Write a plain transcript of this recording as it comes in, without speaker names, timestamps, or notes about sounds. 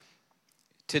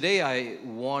Today I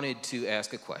wanted to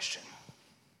ask a question.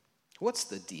 What's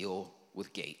the deal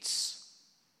with gates?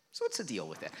 So what's the deal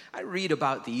with that? I read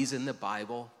about these in the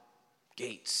Bible.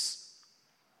 Gates.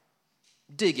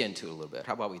 Dig into it a little bit.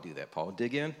 How about we do that, Paul?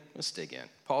 Dig in? Let's dig in.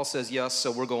 Paul says yes,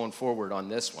 so we're going forward on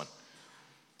this one.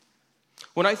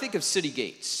 When I think of city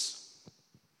gates,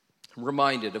 I'm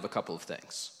reminded of a couple of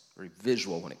things. Very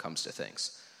visual when it comes to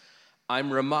things.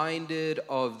 I'm reminded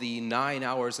of the 9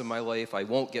 hours of my life I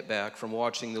won't get back from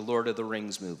watching the Lord of the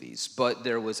Rings movies. But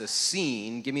there was a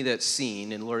scene, give me that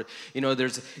scene, and Lord,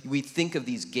 we think of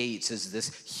these gates as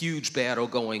this huge battle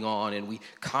going on, and we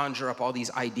conjure up all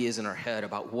these ideas in our head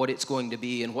about what it's going to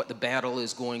be and what the battle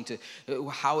is going to,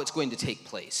 how it's going to take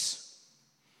place.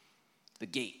 The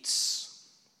gates.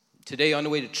 Today on the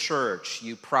way to church,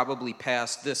 you probably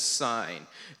passed this sign,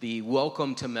 the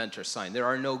Welcome to Mentor sign. There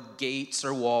are no gates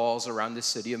or walls around the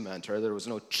city of Mentor. There was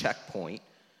no checkpoint.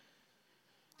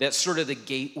 That's sort of the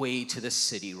gateway to the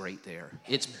city right there.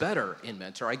 It's better in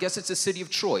Mentor. I guess it's a city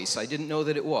of choice. I didn't know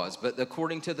that it was, but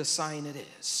according to the sign, it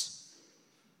is.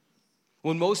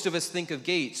 When most of us think of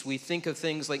gates, we think of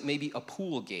things like maybe a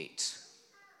pool gate.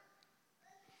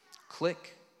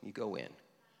 Click, you go in.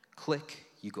 Click,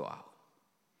 you go out.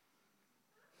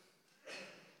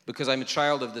 Because I'm a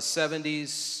child of the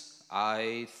 70s,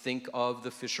 I think of the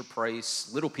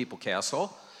Fisher-Price Little People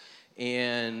Castle,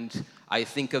 and I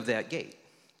think of that gate.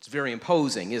 It's very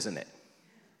imposing, isn't it?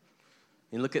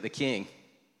 You look at the king.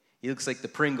 He looks like the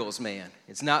Pringles man.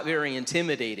 It's not very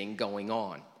intimidating going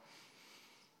on.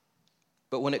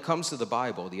 But when it comes to the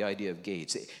Bible, the idea of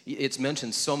gates, it's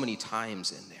mentioned so many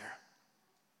times in there.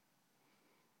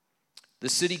 The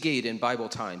city gate in Bible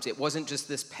times, it wasn't just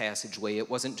this passageway. It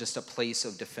wasn't just a place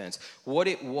of defense. What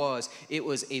it was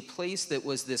a place that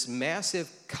was this massive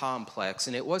complex,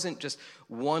 and it wasn't just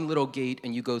one little gate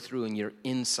and you go through and you're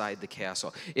inside the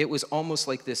castle. It was almost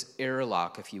like this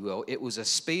airlock, if you will. It was a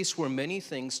space where many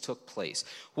things took place.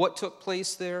 What took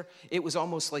place there? It was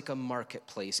almost like a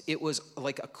marketplace. It was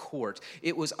like a court.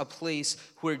 It was a place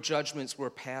where judgments were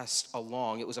passed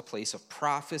along. It was a place of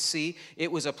prophecy.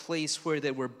 It was a place where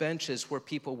there were benches where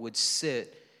people would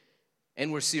sit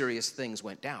and where serious things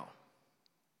went down.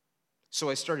 So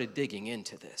I started digging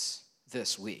into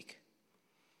this week.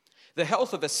 The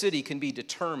health of a city can be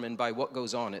determined by what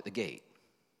goes on at the gate.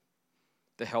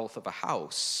 The health of a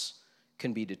house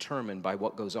can be determined by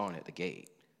what goes on at the gate.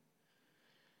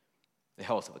 The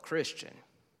health of a Christian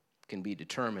can be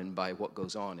determined by what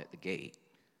goes on at the gate.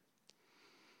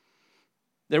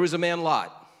 There was a man,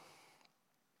 Lot.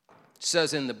 It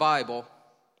says in the Bible,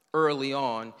 early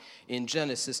on in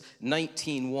Genesis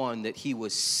 19:1, that he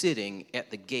was sitting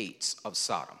at the gates of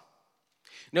Sodom.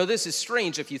 Now, this is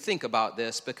strange if you think about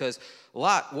this, because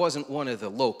Lot wasn't one of the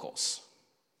locals.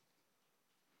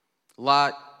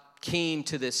 Lot came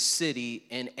to this city,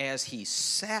 and as he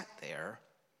sat there,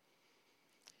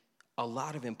 a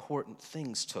lot of important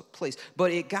things took place.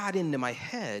 But it got into my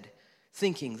head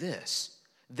thinking this: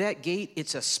 that gate,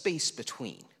 it's a space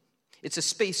between. It's a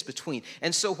space between.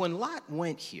 And so when Lot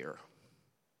went here,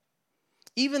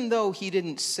 even though he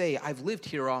didn't say, I've lived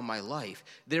here all my life,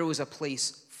 there was a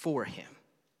place for him.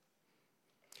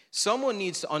 Someone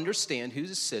needs to understand,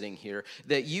 who's sitting here,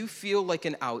 that you feel like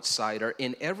an outsider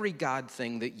in every God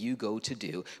thing that you go to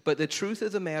do. But the truth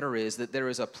of the matter is that there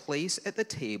is a place at the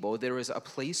table, there is a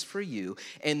place for you,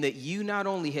 and that you not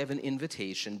only have an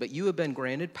invitation, but you have been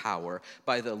granted power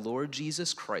by the Lord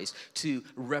Jesus Christ to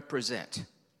represent,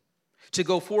 to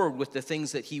go forward with the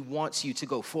things that he wants you to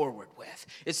go forward with.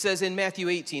 It says in Matthew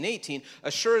 18:18,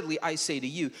 assuredly I say to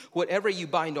you, whatever you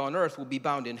bind on earth will be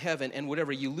bound in heaven, and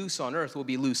whatever you loose on earth will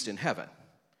be loosed in heaven.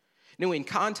 Now, in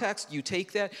context, you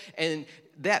take that, and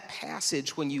that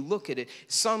passage, when you look at it,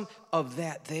 some of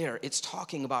that there, it's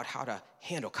talking about how to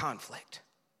handle conflict.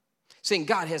 Saying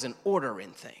God has an order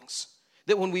in things.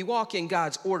 That when we walk in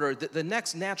God's order, that the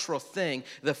next natural thing,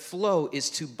 the flow, is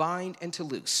to bind and to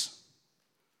loose.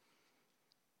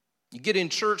 You get in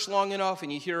church long enough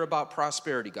and you hear about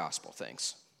prosperity gospel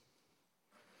things.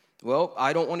 Well,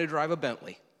 I don't want to drive a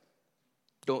Bentley.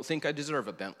 Don't think I deserve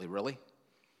a Bentley, really.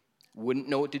 Wouldn't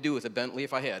know what to do with a Bentley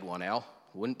if I had one, Al.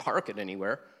 Wouldn't park it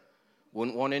anywhere.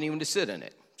 Wouldn't want anyone to sit in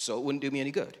it. So it wouldn't do me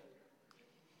any good.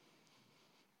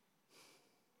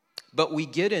 But we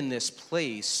get in this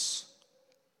place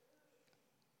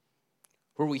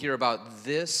where we hear about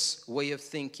this way of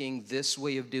thinking, this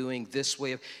way of doing,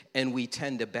 and we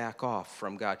tend to back off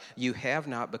from God. You have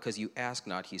not because you ask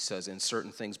not, he says, in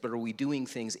certain things, but are we doing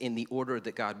things in the order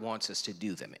that God wants us to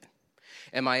do them in?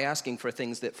 Am I asking for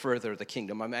things that further the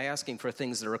kingdom? Am I asking for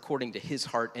things that are according to his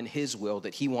heart and his will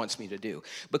that he wants me to do?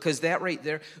 Because that right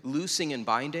there, loosing and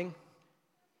binding,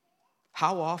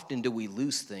 How often do we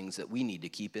lose things that we need to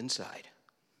keep inside?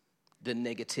 The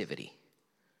negativity,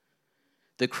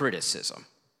 the criticism.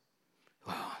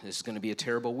 Wow, this is going to be a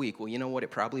terrible week. Well, you know what?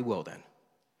 It probably will then.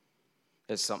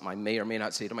 That's something I may or may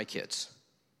not say to my kids.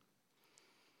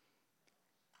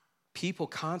 People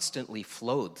constantly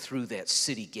flowed through that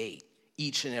city gate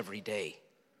each and every day.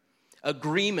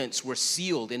 Agreements were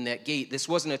sealed in that gate. This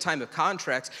wasn't a time of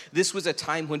contracts. This was a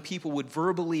time when people would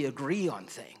verbally agree on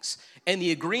things. And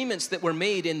the agreements that were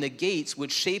made in the gates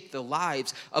would shape the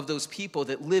lives of those people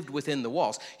that lived within the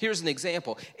walls. Here's an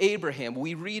example. Abraham,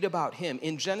 we read about him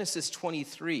in Genesis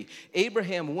 23.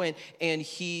 Abraham went and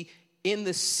he, in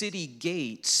the city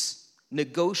gates,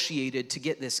 negotiated to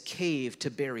get this cave to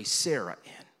bury Sarah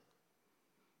in.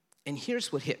 And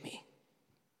here's what hit me.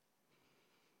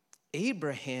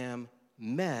 Abraham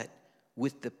met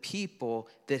with the people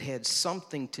that had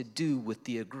something to do with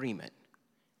the agreement.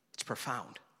 It's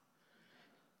profound.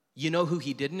 You know who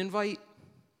he didn't invite?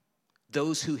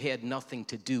 Those who had nothing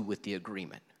to do with the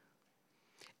agreement.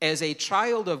 As a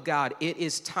child of God, it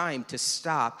is time to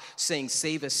stop saying,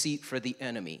 save a seat for the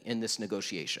enemy in this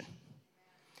negotiation.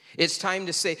 It's time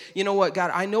to say, you know what,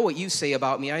 God, I know what you say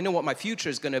about me. I know what my future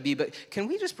is going to be, but can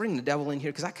we just bring the devil in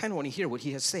here? Because I kind of want to hear what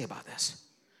he has to say about this.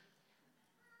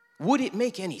 Would it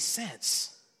make any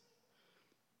sense?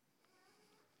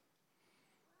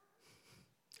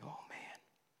 Oh, man.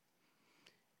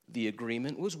 The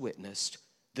agreement was witnessed.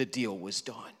 The deal was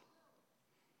done.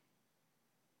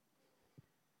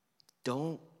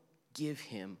 Don't give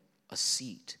him a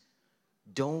seat.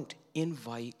 Don't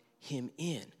invite him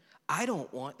in. I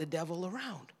don't want the devil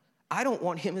around. I don't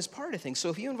want him as part of things. So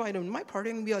if you invite him to my party,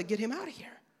 I'm going to be like, get him out of here.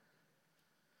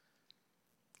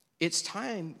 It's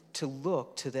time to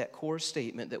look to that core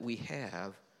statement that we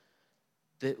have,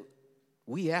 that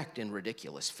we act in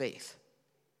ridiculous faith.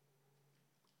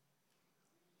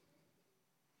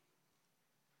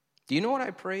 Do you know what I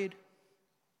prayed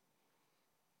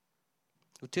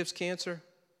with Tiff's cancer?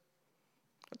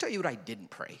 I'll tell you what I didn't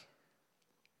pray.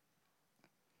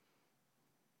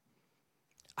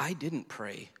 I didn't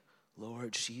pray,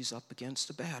 Lord, she's up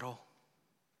against a battle.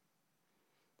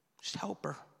 Just help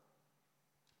her.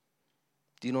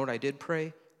 Do you know what I did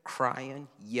pray? Crying,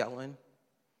 yelling.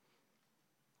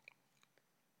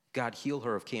 God, heal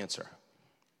her of cancer.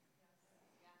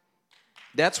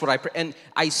 That's what I pray. And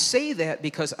I say that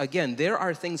because, again, there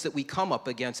are things that we come up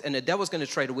against, and the devil's going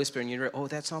to try to whisper in your ear, oh,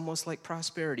 that's almost like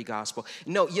prosperity gospel.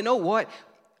 No, you know what?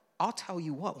 I'll tell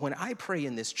you what, when I pray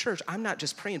in this church, I'm not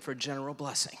just praying for general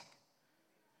blessing.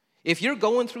 If you're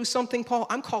going through something, Paul,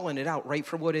 I'm calling it out right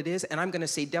for what it is, and I'm going to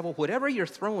say, devil, whatever you're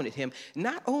throwing at him,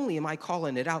 not only am I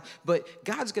calling it out, but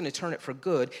God's going to turn it for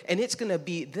good, and it's going to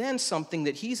be then something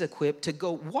that he's equipped to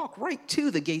go walk right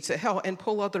to the gates of hell and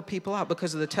pull other people out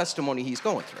because of the testimony he's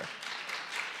going through.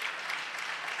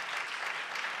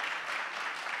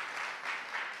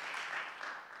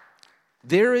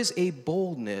 There is a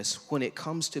boldness when it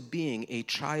comes to being a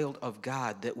child of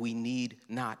God that we need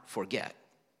not forget.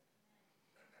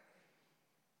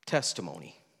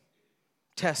 Testimony.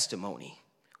 Testimony.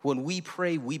 When we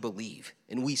pray, we believe,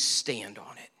 and we stand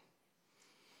on it.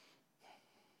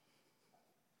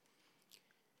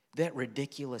 That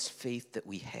ridiculous faith that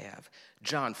we have.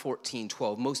 John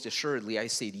 14:12, most assuredly I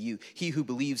say to you, he who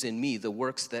believes in me, the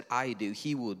works that I do,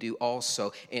 he will do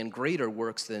also, and greater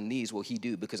works than these will he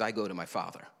do, because I go to my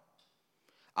Father.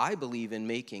 I believe in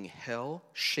making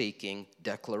hell-shaking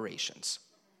declarations.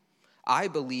 I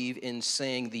believe in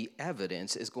saying the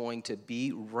evidence is going to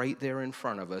be right there in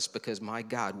front of us, because my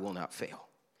God will not fail.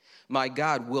 My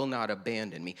God will not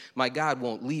abandon me. My God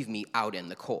won't leave me out in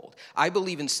the cold. I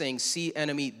believe in saying, see,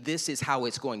 enemy, this is how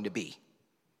it's going to be.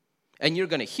 And you're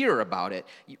going to hear about it.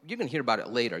 You're going to hear about it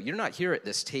later. You're not here at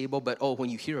this table, but when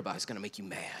you hear about it, it's going to make you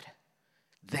mad.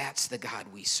 That's the God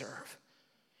we serve.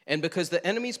 And because the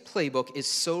enemy's playbook is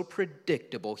so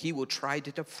predictable, he will try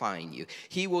to define you.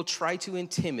 He will try to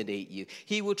intimidate you.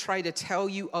 He will try to tell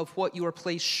you of what your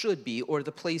place should be or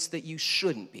the place that you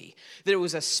shouldn't be. There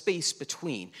was a space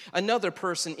between. Another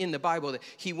person in the Bible,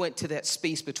 he went to that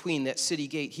space between, that city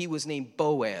gate. He was named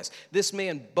Boaz. This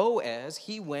man, Boaz,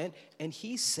 he went and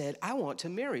he said, I want to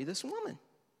marry this woman.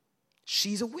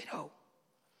 She's a widow.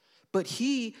 But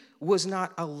he was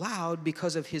not allowed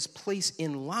because of his place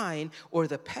in line, or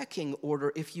the pecking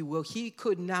order, if you will. He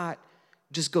could not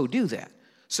just go do that.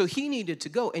 So he needed to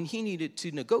go, and he needed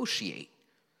to negotiate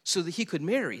so that he could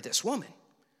marry this woman.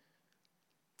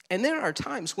 And there are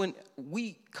times when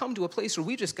we come to a place where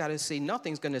we just got to say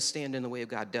nothing's going to stand in the way of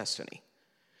God's destiny.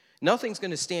 Nothing's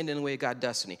going to stand in the way of God's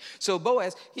destiny. So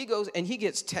Boaz, he goes and he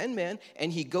gets 10 men,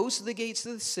 and he goes to the gates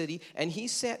of the city, and he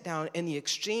sat down, and the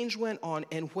exchange went on.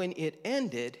 And when it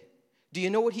ended, do you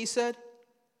know what he said?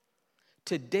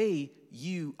 Today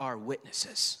you are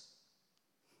witnesses.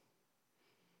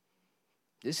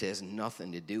 This has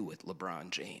nothing to do with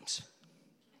LeBron James.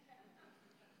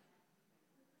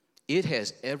 It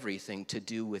has everything to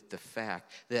do with the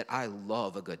fact that I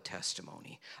love a good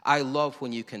testimony. I love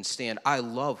when you can stand. I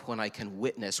love when I can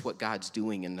witness what God's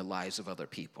doing in the lives of other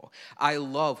people. I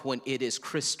love when it is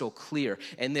crystal clear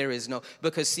and there is no,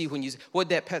 because see, when you, what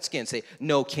did that PET scan say?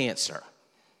 No cancer.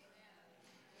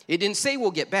 It didn't say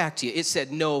we'll get back to you. It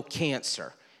said no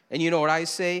cancer. And you know what I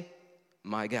say?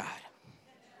 My God.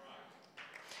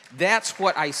 That's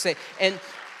what I say. And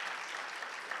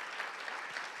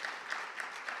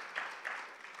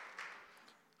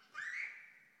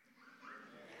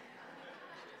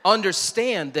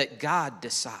understand that God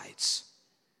decides.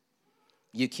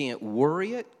 You can't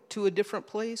worry it to a different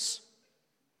place.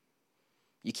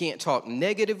 You can't talk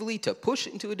negatively to push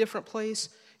it into a different place.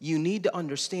 You need to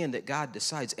understand that God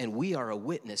decides, and we are a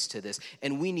witness to this,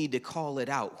 and we need to call it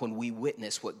out when we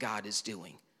witness what God is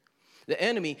doing. The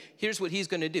enemy, here's what he's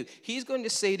going to do. He's going to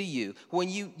say to you, when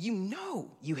you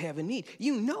know you have a need,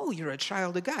 you know you're a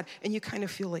child of God, and you kind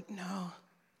of feel like, no,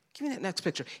 give me that next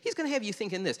picture. He's going to have you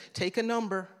thinking this. Take a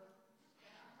number.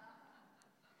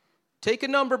 Take a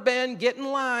number, Ben. Get in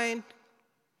line.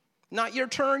 Not your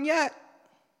turn yet.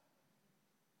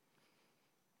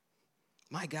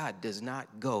 My God does not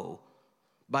go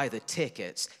by the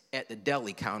tickets at the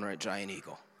deli counter at Giant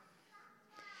Eagle.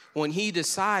 When he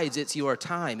decides it's your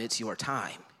time, it's your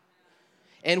time.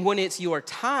 And when it's your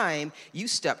time, you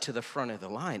step to the front of the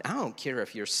line. I don't care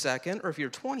if you're second or if you're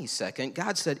 22nd.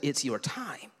 God said it's your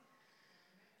time.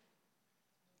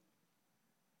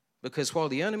 Because while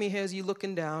the enemy has you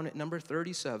looking down at number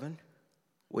 37,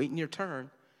 waiting your turn,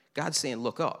 God's saying,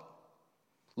 look up.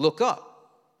 Look up.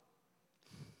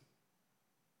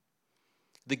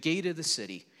 The gate of the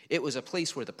city, it was a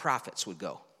place where the prophets would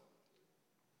go.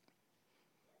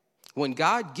 When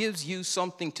God gives you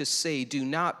something to say, do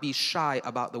not be shy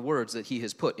about the words that he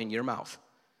has put in your mouth.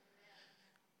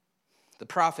 The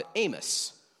prophet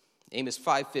Amos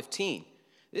 5:15.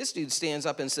 This dude stands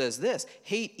up and says this: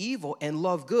 hate evil and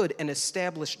love good and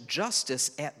establish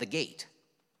justice at the gate.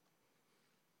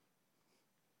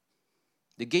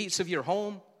 The gates of your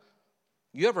home.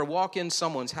 You ever walk in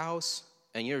someone's house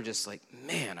and you're just like,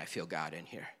 man, I feel God in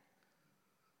here.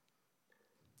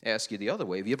 Ask you the other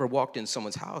way. Have you ever walked in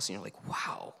someone's house and you're like,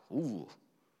 wow, ooh.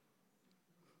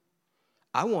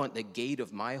 I want the gate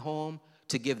of my home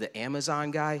to give the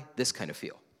Amazon guy this kind of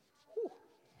feel. Ooh.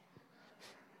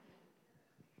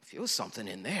 Feel something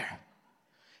in there.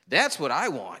 That's what I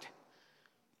want.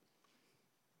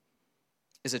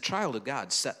 As a child of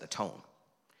God, set the tone.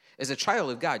 As a child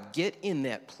of God, get in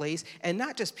that place, and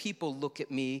not just people look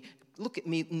at me,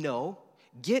 no.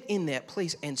 Get in that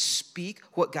place and speak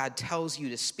what God tells you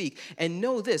to speak. And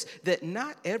know this, that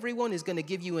not everyone is going to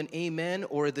give you an amen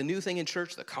or the new thing in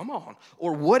church, the come on,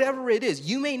 or whatever it is.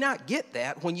 You may not get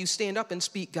that when you stand up and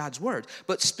speak God's word,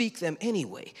 but speak them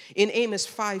anyway. In Amos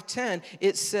 5:10,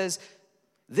 it says,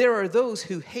 there are those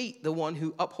who hate the one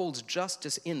who upholds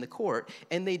justice in the court,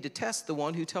 and they detest the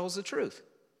one who tells the truth.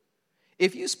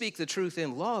 If you speak the truth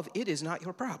in love, it is not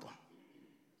your problem.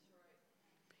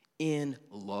 In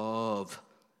love.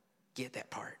 Get that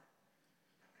part.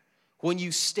 When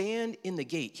you stand in the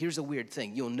gate, here's a weird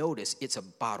thing. You'll notice it's a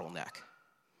bottleneck.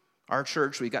 Our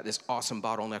church, we got this awesome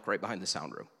bottleneck right behind the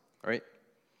sound room, right?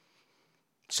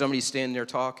 Somebody's standing there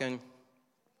talking.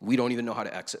 We don't even know how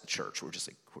to exit the church. We're just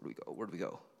like, where do we go? Where do we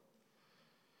go?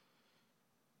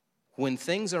 When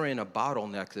things are in a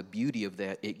bottleneck, the beauty of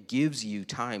that, it gives you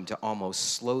time to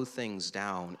almost slow things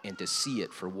down and to see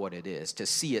it for what it is, to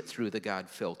see it through the God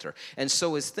filter. And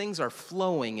so as things are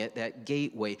flowing at that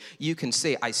gateway, you can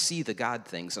say, I see the God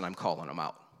things and I'm calling them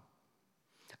out.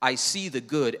 I see the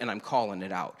good and I'm calling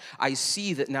it out. I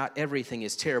see that not everything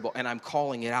is terrible and I'm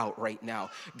calling it out right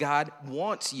now. God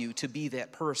wants you to be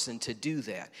that person to do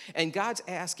that. And God's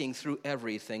asking through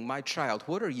everything, my child,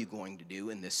 what are you going to do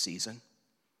in this season?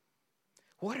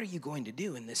 What are you going to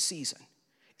do in this season?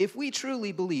 If we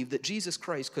truly believe that Jesus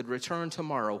Christ could return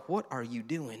tomorrow, what are you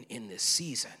doing in this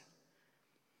season?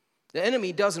 The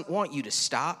enemy doesn't want you to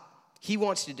stop. He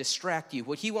wants to distract you.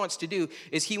 What he wants to do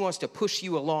is he wants to push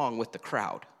you along with the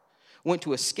crowd. Went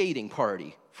to a skating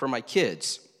party for my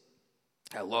kids.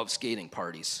 I love skating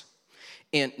parties.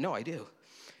 And no, I do.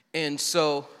 And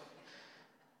so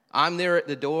I'm there at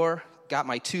the door, got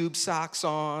my tube socks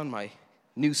on, my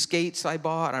new skates I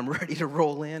bought. I'm ready to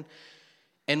roll in.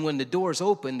 And when the doors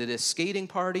opened to this skating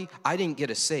party, I didn't get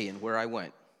a say in where I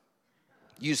went.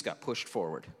 You just got pushed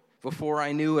forward. Before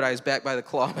I knew it, I was back by the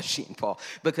claw machine, Paul,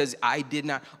 because I did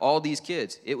not, all these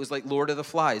kids, it was like Lord of the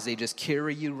Flies. They just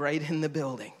carry you right in the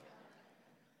building.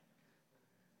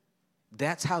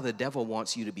 That's how the devil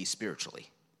wants you to be spiritually.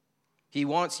 He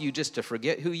wants you just to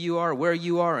forget who you are, where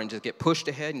you are, and just get pushed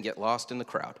ahead and get lost in the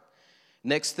crowd.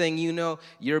 Next thing you know,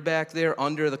 you're back there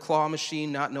under the claw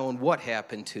machine, not knowing what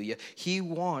happened to you. He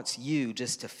wants you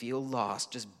just to feel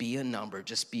lost, just be a number,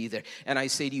 just be there. And I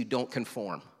say to you, don't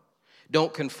conform.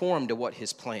 Don't conform to what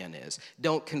his plan is.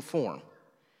 Don't conform.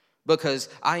 Because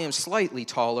I am slightly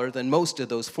taller than most of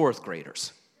those fourth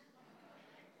graders.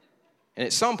 And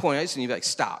at some point, I just need to be like,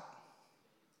 stop.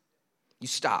 You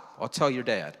stop. I'll tell your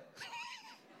dad.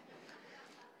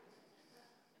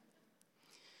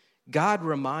 God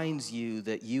reminds you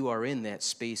that you are in that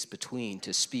space between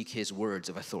to speak his words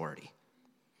of authority.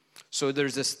 So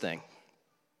there's this thing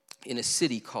in a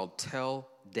city called Tel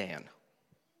Dan.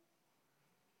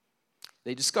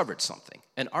 They discovered something.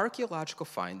 An archaeological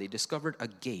find, they discovered a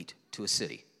gate to a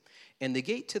city. And the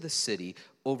gate to the city,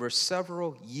 over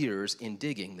several years in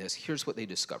digging this, here's what they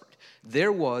discovered.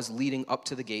 There was, leading up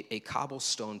to the gate, a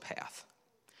cobblestone path.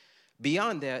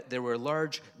 Beyond that, there were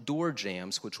large door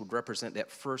jambs, which would represent that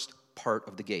first part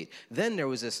of the gate. Then there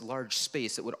was this large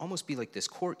space that would almost be like this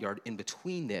courtyard in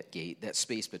between that gate, that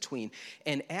space between.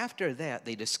 And after that,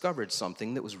 they discovered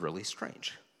something that was really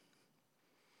strange.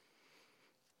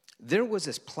 There was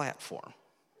this platform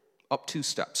up 2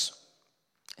 steps.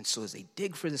 And so as they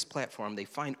dig for this platform, they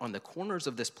find on the corners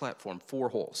of this platform 4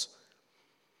 holes.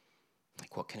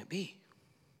 Like, what can it be?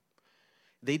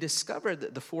 They discovered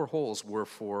that the 4 holes were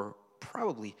for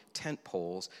probably tent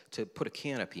poles to put a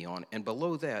canopy on, and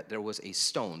below that there was a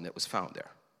stone that was found there.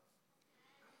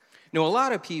 Now, a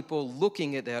lot of people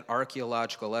looking at that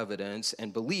archaeological evidence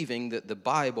and believing that the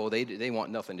Bible, they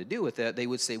want nothing to do with that, they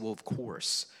would say, well, of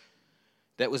course,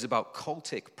 that was about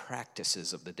cultic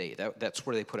practices of the day. That's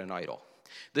where they put an idol.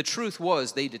 The truth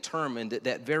was they determined that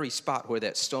that very spot where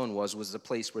that stone was the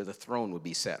place where the throne would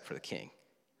be set for the king.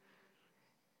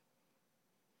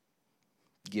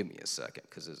 Give me a second,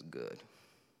 because it's good.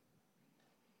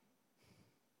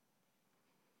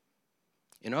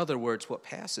 In other words, what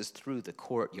passes through the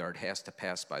courtyard has to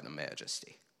pass by the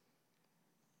majesty.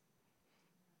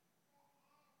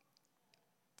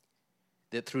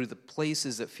 That through the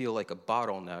places that feel like a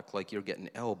bottleneck, like you're getting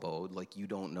elbowed, like you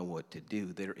don't know what to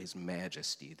do, there is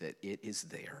majesty, that it is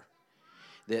there.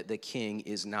 That the king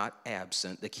is not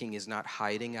absent. The king is not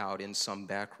hiding out in some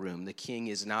back room. The king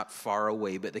is not far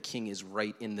away, but the king is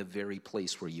right in the very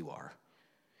place where you are.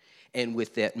 And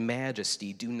with that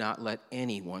majesty, do not let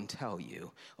anyone tell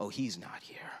you, oh, he's not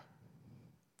here.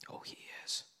 Oh, he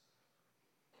is.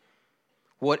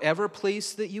 Whatever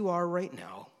place that you are right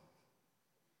now,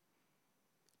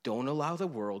 don't allow the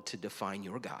world to define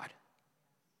your God.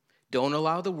 Don't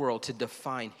allow the world to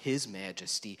define his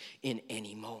majesty in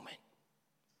any moment.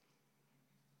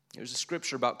 There's a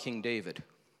scripture about King David.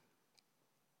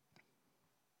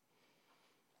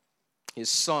 His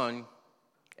son,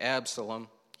 Absalom,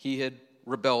 he had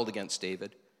rebelled against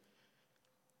David.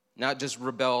 Not just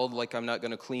rebelled like I'm not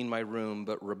going to clean my room,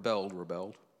 but rebelled.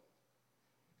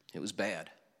 It was bad.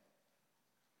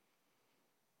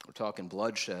 We're talking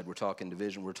bloodshed, we're talking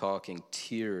division, we're talking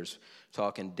tears,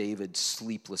 talking David's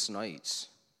sleepless nights.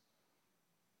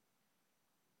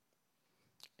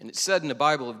 And it said in the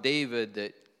Bible of David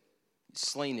that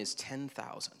slain his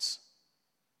 10,000s.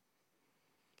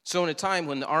 So in a time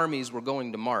when the armies were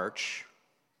going to march,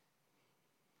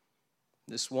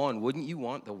 this one, wouldn't you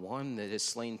want the one that has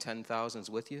slain 10,000s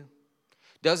with you?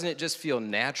 Doesn't it just feel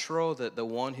natural that the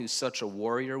one who's such a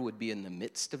warrior would be in the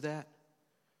midst of that?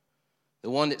 The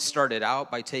one that started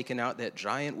out by taking out that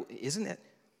giant, isn't it?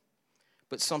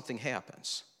 But something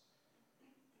happens.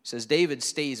 It says David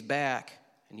stays back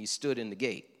and he stood in the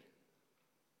gate.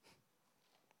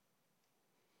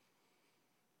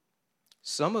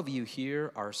 Some of you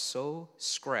here are so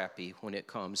scrappy when it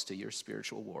comes to your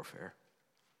spiritual warfare.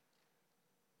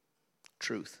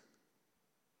 Truth.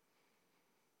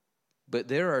 But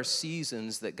there are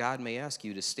seasons that God may ask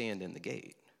you to stand in the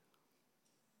gate.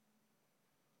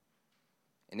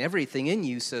 And everything in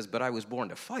you says, but I was born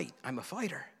to fight. I'm a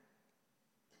fighter.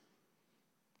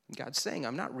 And God's saying,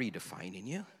 I'm not redefining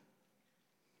you.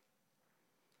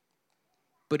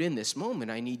 But in this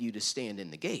moment, I need you to stand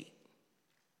in the gate.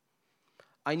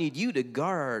 I need you to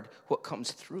guard what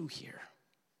comes through here.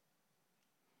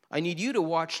 I need you to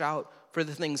watch out for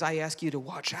the things I ask you to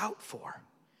watch out for.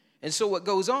 And so what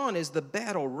goes on is the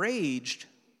battle raged.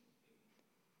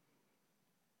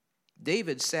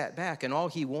 David sat back, and all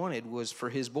he wanted was for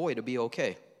his boy to be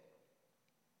okay.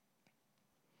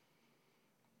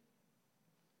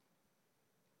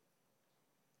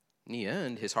 In the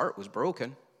end, his heart was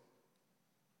broken.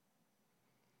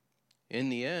 In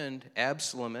the end,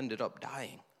 Absalom ended up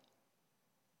dying.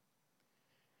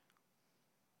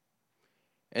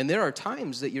 And there are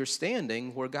times that you're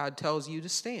standing where God tells you to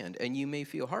stand, and you may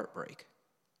feel heartbreak.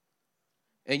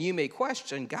 And you may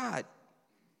question, God,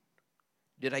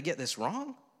 did I get this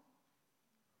wrong?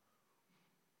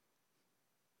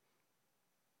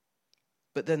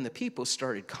 But then the people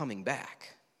started coming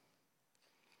back.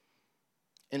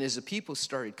 And as the people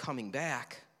started coming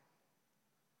back,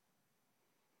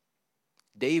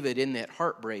 David, in that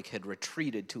heartbreak, had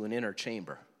retreated to an inner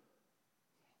chamber.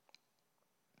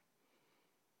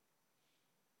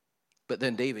 But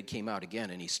then David came out again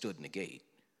and he stood in the gate.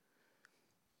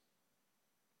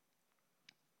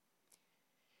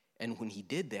 And when he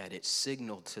did that, it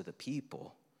signaled to the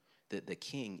people that the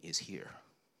king is here.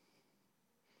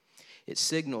 It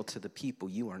signaled to the people,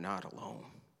 you are not alone.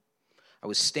 I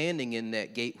was standing in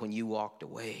that gate when you walked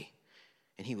away,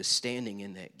 and he was standing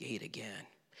in that gate again.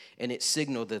 And it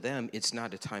signaled to them, it's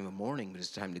not a time of mourning, but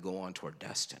it's time to go on toward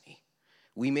destiny.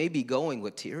 We may be going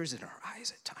with tears in our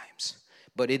eyes at times,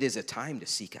 but it is a time to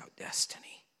seek out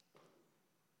destiny.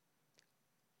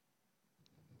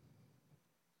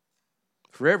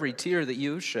 For every tear that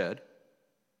you have shed,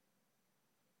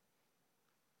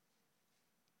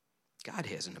 God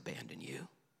hasn't abandoned you.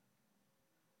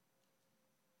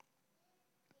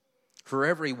 For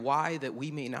every why that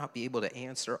we may not be able to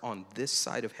answer on this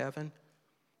side of heaven,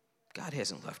 God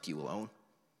hasn't left you alone.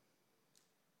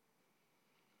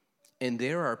 And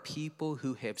there are people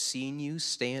who have seen you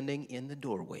standing in the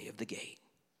doorway of the gate.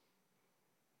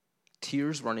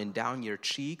 Tears running down your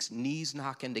cheeks, knees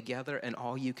knocking together, and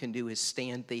all you can do is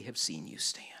stand. They have seen you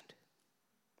stand.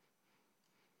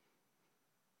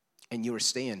 And your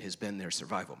stand has been their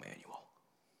survival manual.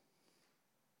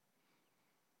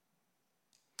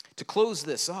 To close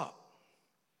this up,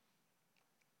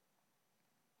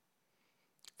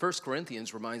 1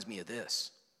 Corinthians reminds me of this.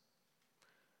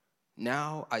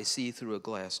 Now I see through a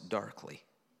glass darkly,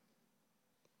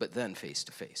 but then face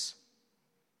to face.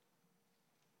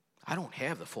 I don't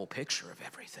have the full picture of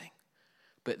everything,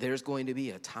 but there's going to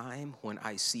be a time when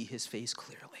I see his face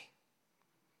clearly.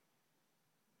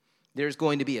 There's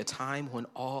going to be a time when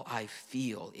all I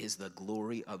feel is the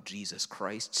glory of Jesus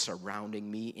Christ surrounding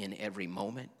me in every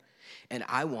moment. And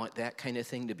I want that kind of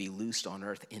thing to be loosed on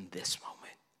earth in this moment.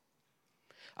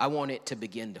 I want it to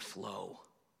begin to flow.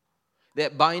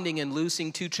 That binding and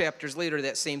loosing, 2 chapters later,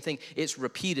 that same thing, it's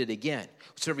repeated again.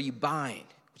 Whatsoever you bind,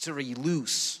 whatsoever you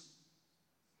loose.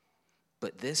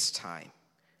 But this time,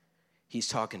 he's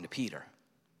talking to Peter.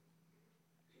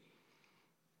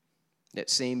 That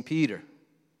same Peter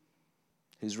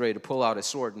who's ready to pull out a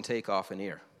sword and take off an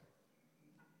ear.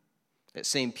 That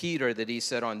same Peter that he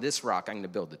said, on this rock I'm going to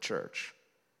build the church.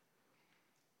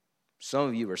 Some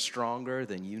of you are stronger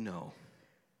than you know.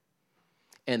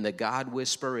 And the God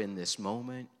whisper in this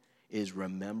moment is,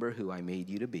 remember who I made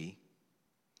you to be.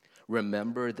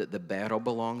 Remember that the battle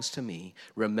belongs to me.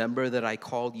 Remember that I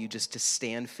called you just to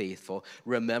stand faithful.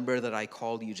 Remember that I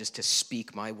called you just to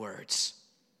speak my words.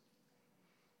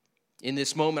 In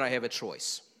this moment, I have a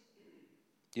choice.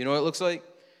 You know what it looks like?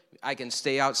 I can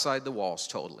stay outside the walls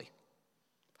totally.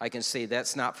 I can say,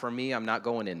 that's not for me. I'm not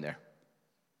going in there.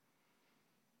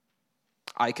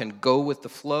 I can go with the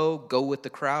flow, go with the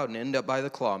crowd, and end up by the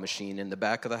claw machine in the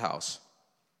back of the house.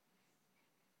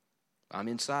 I'm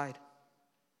inside.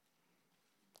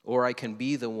 Or I can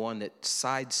be the one that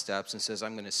sidesteps and says,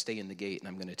 I'm going to stay in the gate and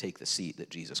I'm going to take the seat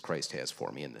that Jesus Christ has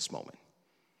for me in this moment.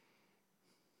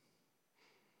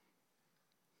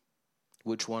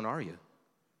 Which one are you?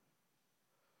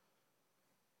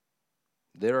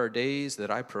 There are days that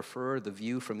I prefer the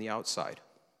view from the outside.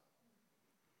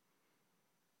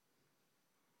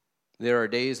 There are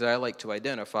days that I like to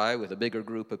identify with a bigger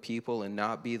group of people and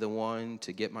not be the one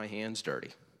to get my hands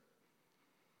dirty.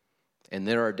 And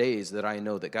there are days that I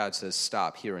know that God says,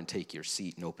 stop here and take your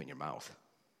seat and open your mouth.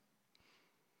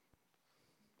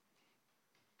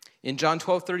 In John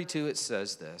 12:32, it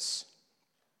says this,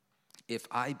 if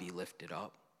I be lifted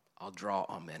up, I'll draw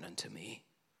all men unto me.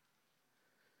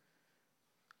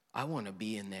 I want to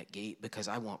be in that gate because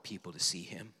I want people to see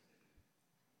him.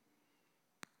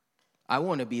 I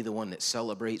want to be the one that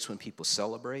celebrates when people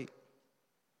celebrate.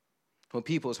 When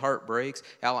people's heart breaks,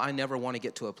 Al, I never want to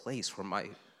get to a place where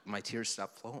my tears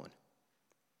stop flowing.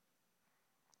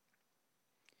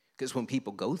 Because when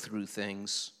people go through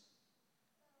things,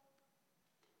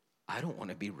 I don't want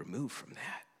to be removed from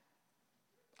that.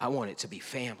 I want it to be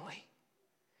family.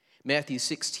 Matthew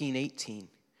 16:18,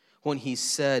 when he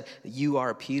said, you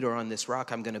are Peter, on this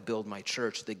rock I'm going to build my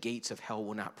church. The gates of hell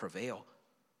will not prevail.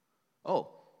 Oh,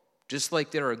 just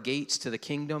like there are gates to the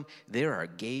kingdom, there are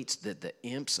gates that the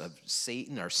imps of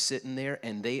Satan are sitting there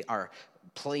and they are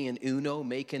playing Uno,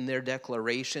 making their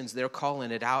declarations. They're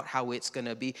calling it out how it's going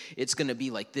to be. It's going to be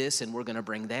like this, and we're going to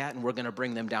bring that, and we're going to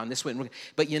bring them down this way.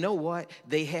 But you know what?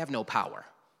 They have no power.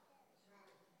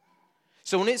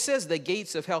 So when it says the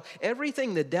gates of hell,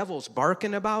 everything the devil's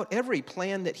barking about, every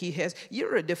plan that he has,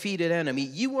 you're a defeated enemy.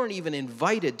 You weren't even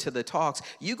invited to the talks.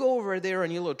 You go over there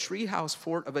in your little treehouse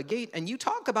fort of a gate, and you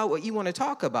talk about what you want to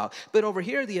talk about. But over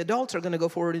here, the adults are going to go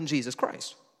forward in Jesus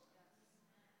Christ.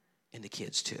 And the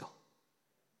kids too.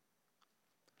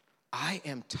 I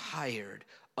am tired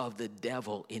of the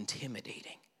devil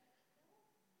intimidating.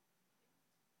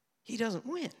 He doesn't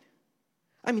win.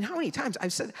 I mean, how many times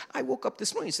I've said, I woke up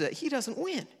this morning and said, he doesn't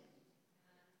win.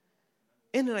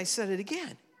 And then I said it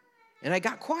again. And I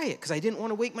got quiet because I didn't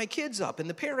want to wake my kids up and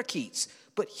the parakeets.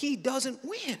 But he doesn't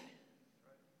win.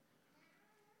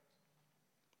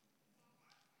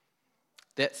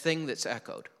 That thing that's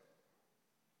echoed.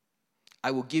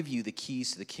 I will give you the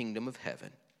keys to the kingdom of heaven.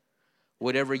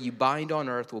 Whatever you bind on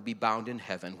earth will be bound in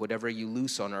heaven. Whatever you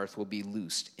loose on earth will be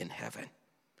loosed in heaven.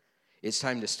 It's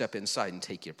time to step inside and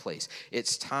take your place.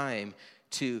 It's time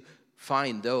to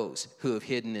find those who have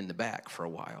hidden in the back for a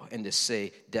while and to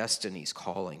say, destiny's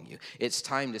calling you. It's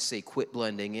time to say, quit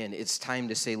blending in. It's time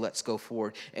to say, let's go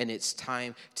forward. And it's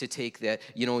time to take that,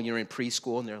 when you're in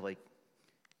preschool and they're like,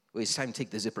 well, it's time to take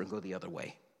the zipper and go the other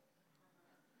way.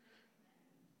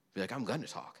 Be like, I'm going to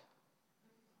talk.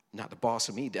 Not the boss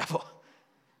of me, devil.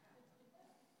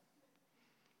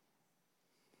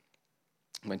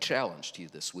 My challenge to you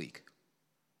this week.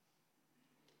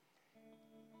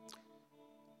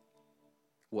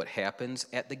 What happens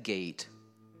at the gate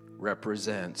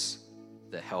represents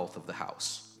the health of the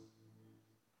house.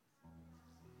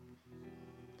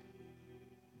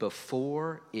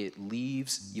 Before it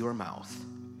leaves your mouth,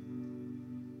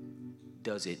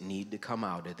 does it need to come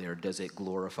out of there? Does it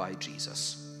glorify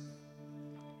Jesus?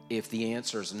 If the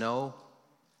answer is no,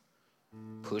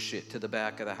 push it to the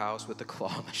back of the house with the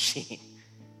claw machine.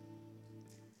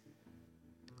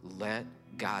 Let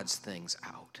God's things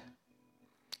out.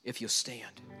 If you'll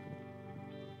stand.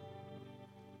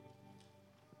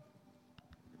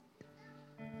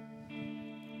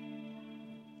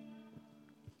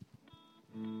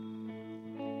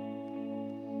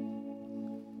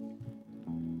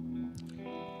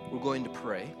 We're going to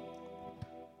pray.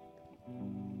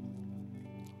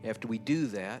 After we do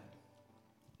that,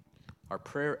 our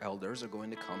prayer elders are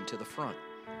going to come to the front.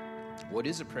 What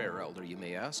is a prayer elder, you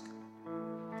may ask?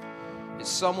 It's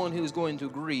someone who's going to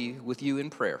agree with you in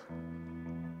prayer.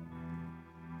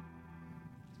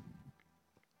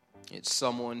 It's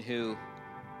someone who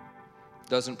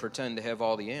doesn't pretend to have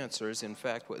all the answers. In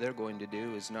fact, what they're going to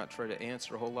do is not try to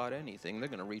answer a whole lot of anything. They're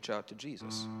going to reach out to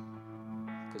Jesus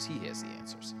because he has the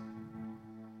answers.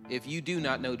 If you do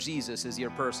not know Jesus as your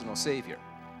personal Savior,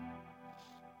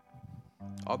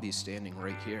 I'll be standing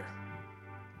right here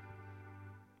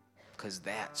because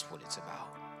that's what it's about.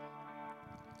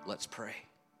 Let's pray.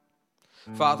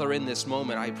 Father, in this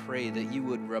moment, I pray that you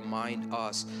would remind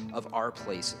us of our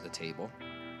place at the table.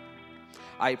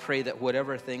 I pray that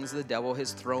whatever things the devil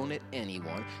has thrown at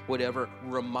anyone, whatever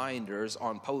reminders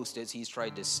on Post-its he's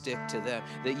tried to stick to them,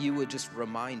 that you would just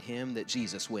remind him that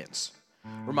Jesus wins.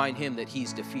 Remind him that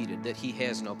he's defeated, that he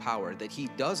has no power, that he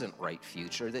doesn't write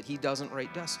future, that he doesn't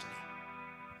write destiny.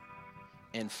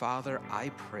 And Father, I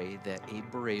pray that a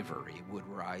bravery would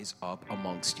rise up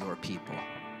amongst your people.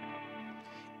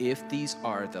 If these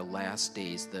are the last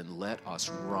days, then let us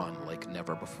run like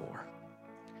never before.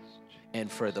 And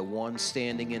for the one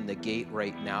standing in the gate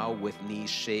right now with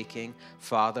knees shaking,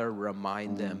 Father,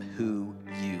 remind them who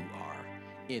you are.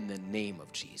 In the name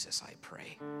of Jesus, I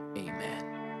pray.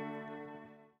 Amen.